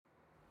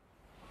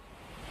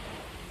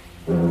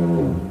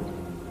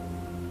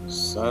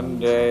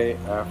Sunday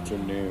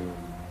afternoon.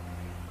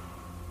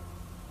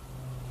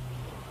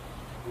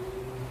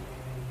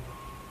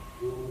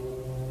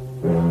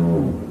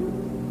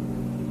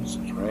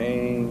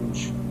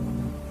 Strange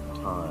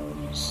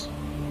times.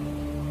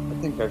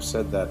 I think I've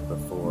said that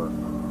before.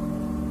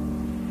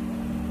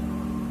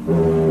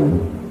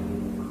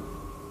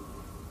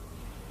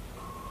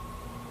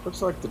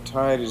 Looks like the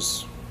tide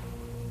is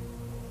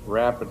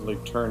rapidly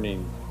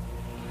turning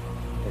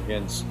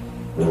against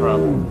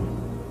Trump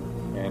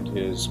and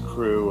his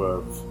crew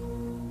of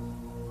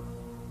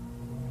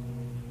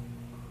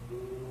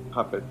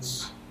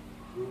puppets.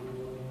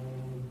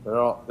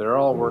 They're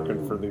all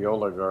working for the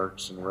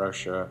oligarchs in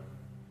Russia.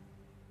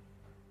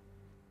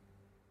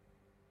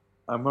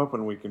 I'm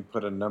hoping we can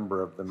put a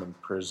number of them in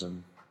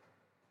prison.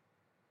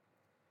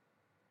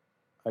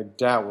 I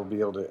doubt we'll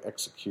be able to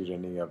execute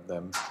any of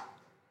them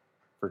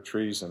for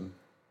treason.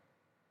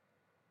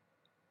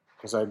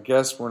 Because I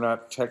guess we're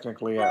not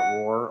technically at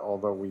war,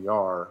 although we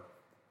are.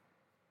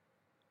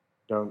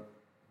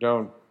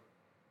 Don't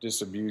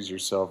disabuse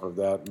yourself of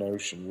that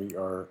notion. We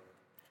are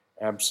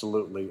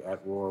absolutely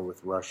at war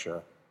with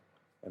Russia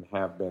and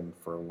have been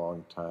for a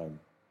long time.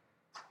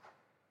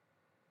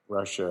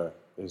 Russia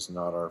is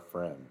not our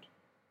friend.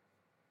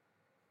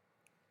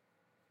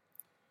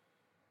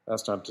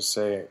 That's not to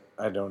say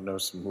I don't know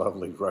some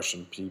lovely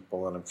Russian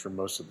people, and I'm sure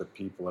most of the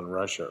people in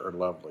Russia are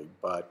lovely,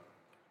 but,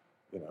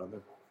 they've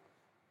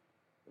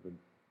been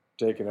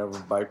taken over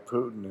by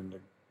Putin and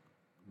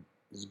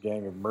his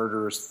gang of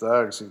murderous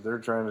thugs. They're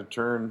trying to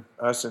turn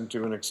us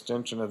into an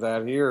extension of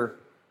that here.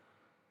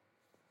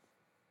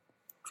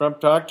 Trump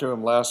talked to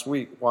him last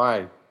week.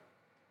 Why?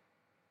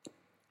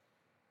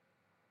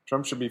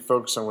 Trump should be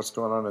focused on what's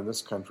going on in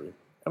this country.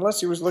 Unless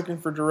he was looking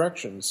for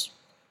directions.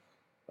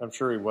 I'm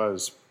sure he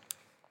was.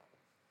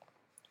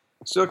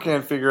 Still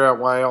can't figure out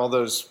why all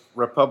those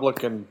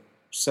Republican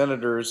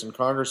senators and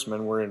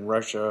congressmen were in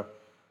Russia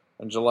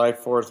on July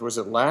 4th. Was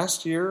it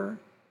last year?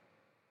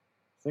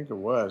 I think it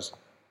was.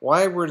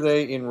 Why were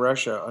they in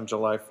Russia on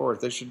July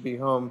 4th? They should be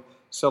home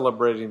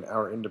celebrating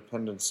our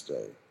Independence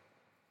Day.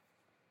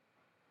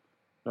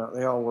 No,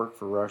 they all work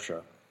for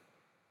Russia.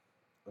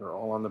 They're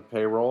all on the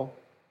payroll.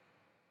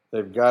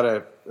 They've got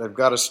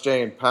to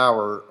stay in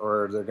power,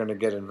 or they're going to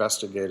get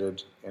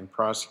investigated and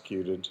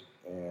prosecuted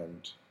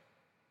and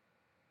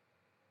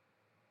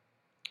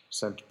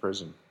sent to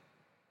prison.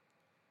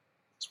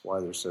 That's why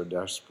they're so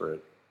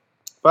desperate.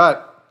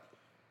 But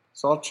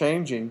it's all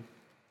changing.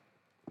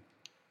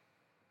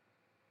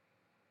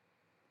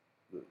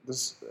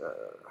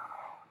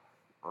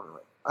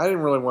 I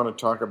didn't really want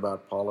to talk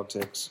about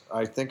politics.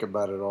 I think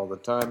about it all the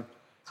time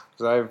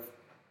because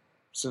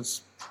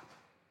since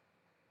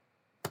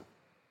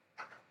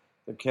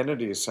the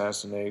Kennedy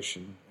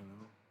assassination,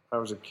 I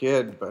was a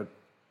kid, but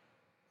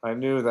I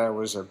knew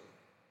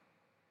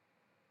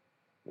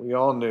we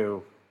all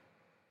knew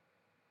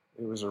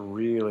it was a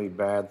really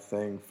bad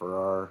thing for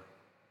our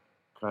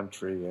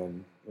country,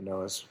 and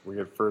as we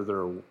get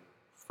further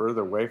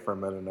away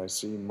from it, and I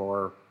see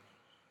more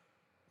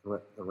the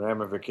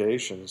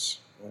ramifications,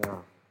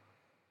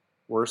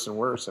 worse and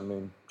worse. I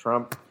mean,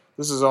 Trump.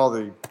 This is all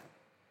the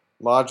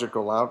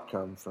logical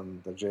outcome from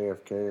the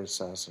JFK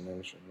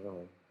assassination,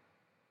 really.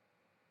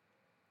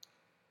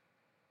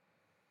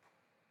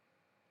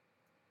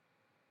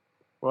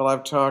 Well,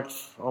 I've talked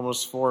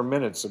almost 4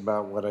 minutes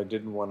about what I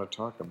didn't want to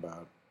talk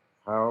about.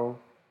 How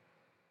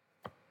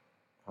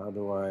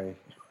do I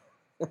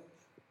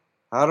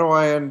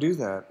undo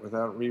that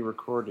without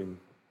re-recording?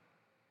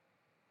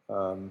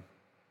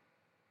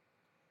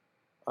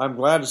 I'm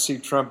glad to see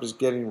Trump is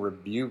getting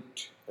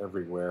rebuked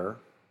everywhere,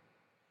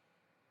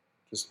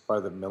 just by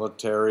the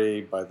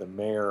military, by the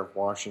mayor of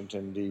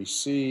Washington,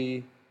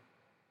 D.C.,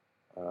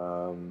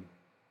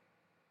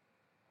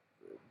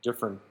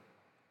 different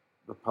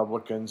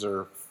Republicans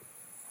are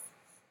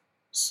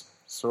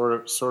sort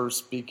of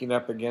speaking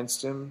up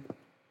against him.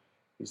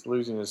 He's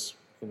losing his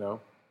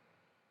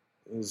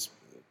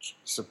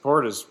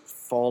support is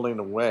falling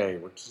away,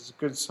 which is a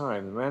good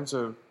sign. The man's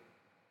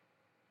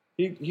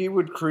he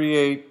would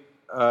create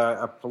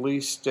a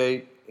police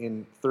state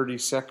in 30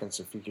 seconds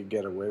if he could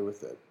get away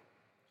with it.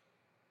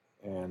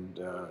 And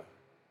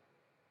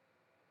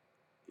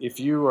if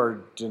you are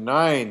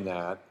denying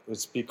that,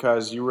 it's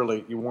because you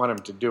want him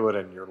to do it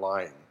and you're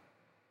lying.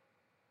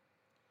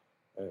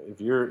 If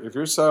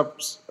you're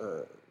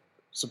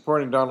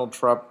supporting Donald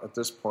Trump at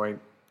this point,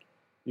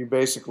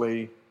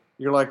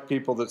 you're like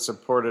people that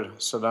supported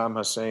Saddam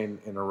Hussein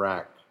in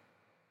Iraq.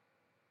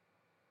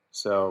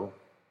 So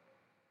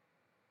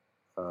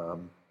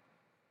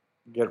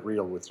get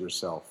real with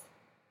yourself.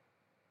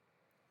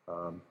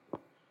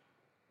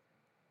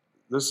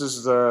 This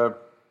is the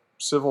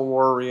Civil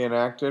War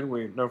reenacted.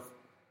 No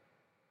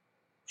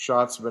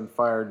shots have been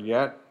fired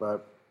yet,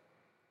 or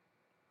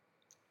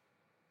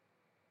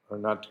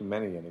not too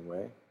many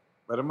anyway.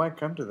 But it might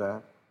come to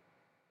that.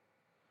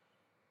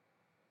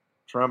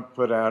 Trump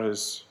put out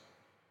his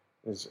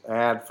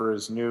ad for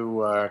his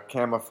new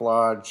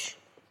camouflage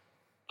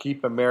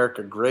Keep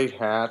America Great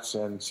hats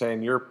and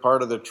saying you're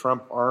part of the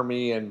Trump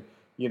army and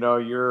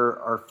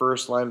you're our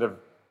first line of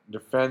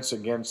defense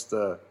against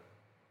the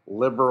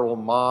liberal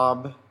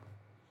mob.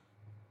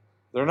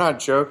 They're not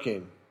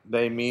joking.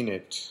 They mean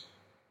it.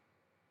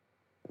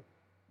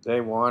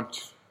 They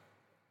want,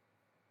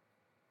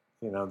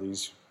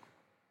 these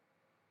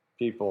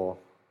people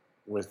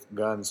with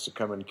guns to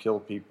come and kill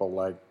people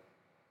like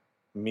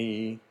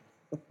me,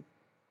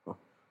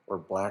 or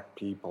black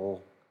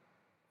people,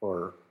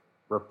 or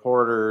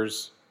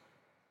reporters,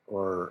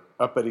 or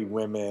uppity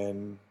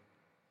women.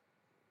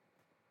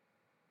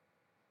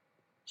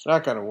 It's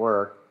not going to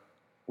work.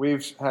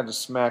 We've had to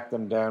smack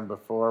them down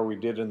before. We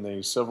did in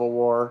the Civil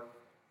War.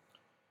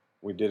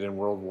 We did in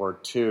World War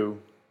II.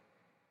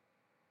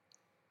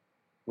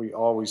 We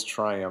always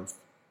triumph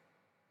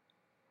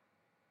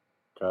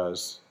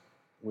because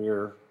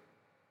we're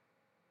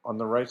on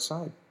the right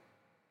side.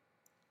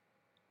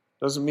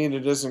 Doesn't mean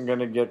it isn't going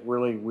to get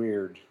really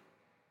weird.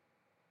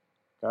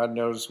 God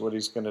knows what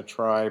he's going to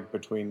try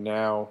between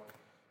now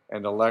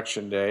and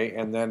Election Day,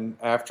 and then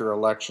after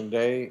Election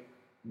Day,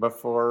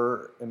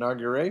 before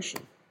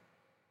inauguration.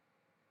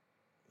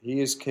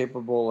 He is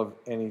capable of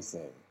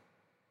anything.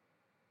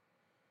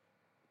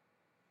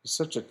 He's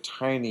such a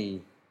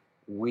tiny,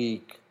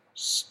 weak,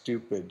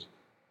 stupid,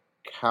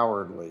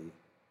 cowardly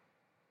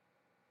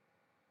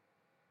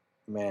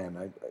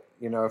man.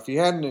 If he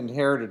hadn't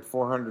inherited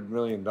 $400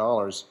 million,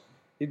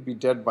 he'd be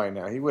dead by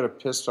now. He would have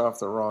pissed off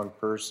the wrong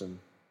person.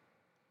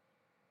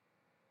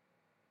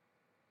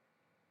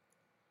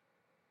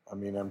 I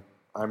mean,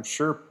 I'm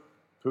sure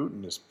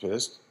Putin is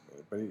pissed,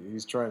 but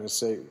Putin's trying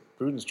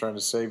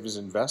to save his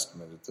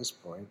investment at this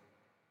point.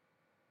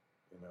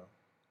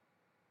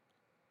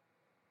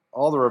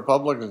 All the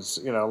Republicans,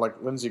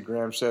 like Lindsey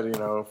Graham said,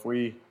 if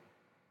we,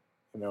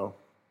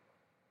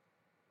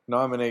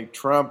 nominate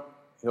Trump,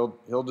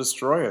 he'll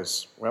destroy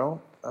us.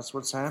 Well, that's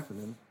what's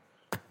happening.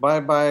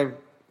 Bye-bye,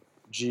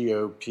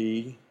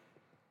 GOP.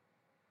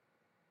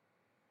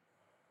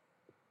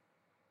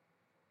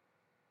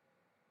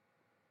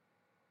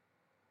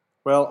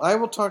 Well, I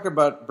will talk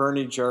about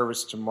Bernie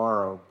Jarvis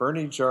tomorrow.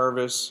 Bernie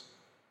Jarvis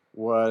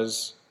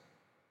was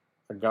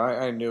a guy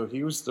I knew.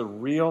 He was the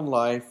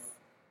real-life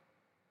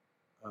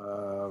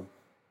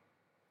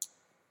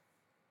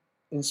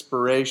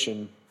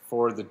inspiration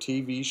for the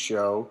TV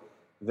show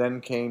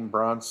Then Came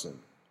Bronson.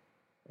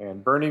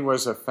 And Bernie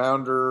was a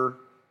co-founder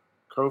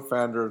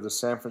of the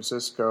San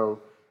Francisco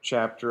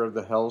chapter of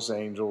the Hells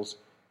Angels.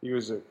 He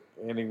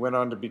went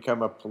on to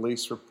become a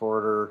police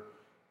reporter.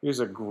 He was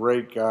a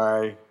great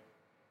guy.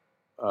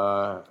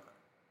 I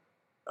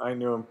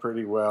knew him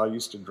pretty well. I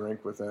used to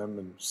drink with him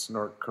and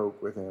snort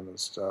coke with him and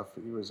stuff.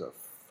 He was a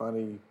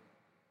funny,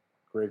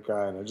 great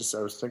guy. And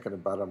I was thinking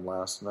about him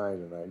last night,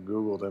 and I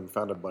Googled him,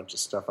 found a bunch of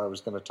stuff. I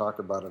was going to talk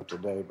about him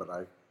today, but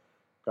I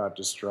got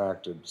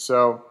distracted.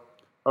 So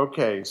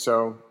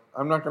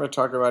I'm not going to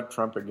talk about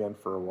Trump again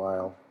for a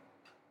while.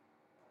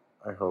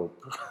 I hope.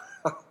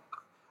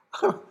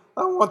 I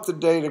want the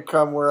day to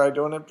come where I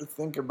don't have to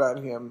think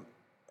about him.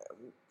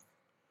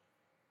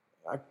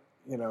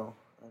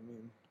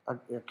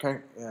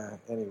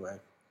 Anyway,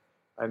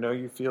 I know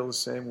you feel the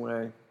same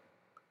way.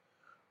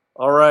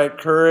 All right,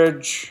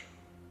 courage.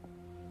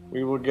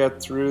 We will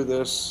get through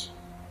this.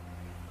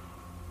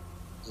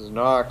 This is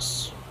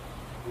Knox,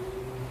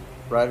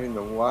 riding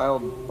the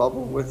wild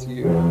bubble with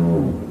you.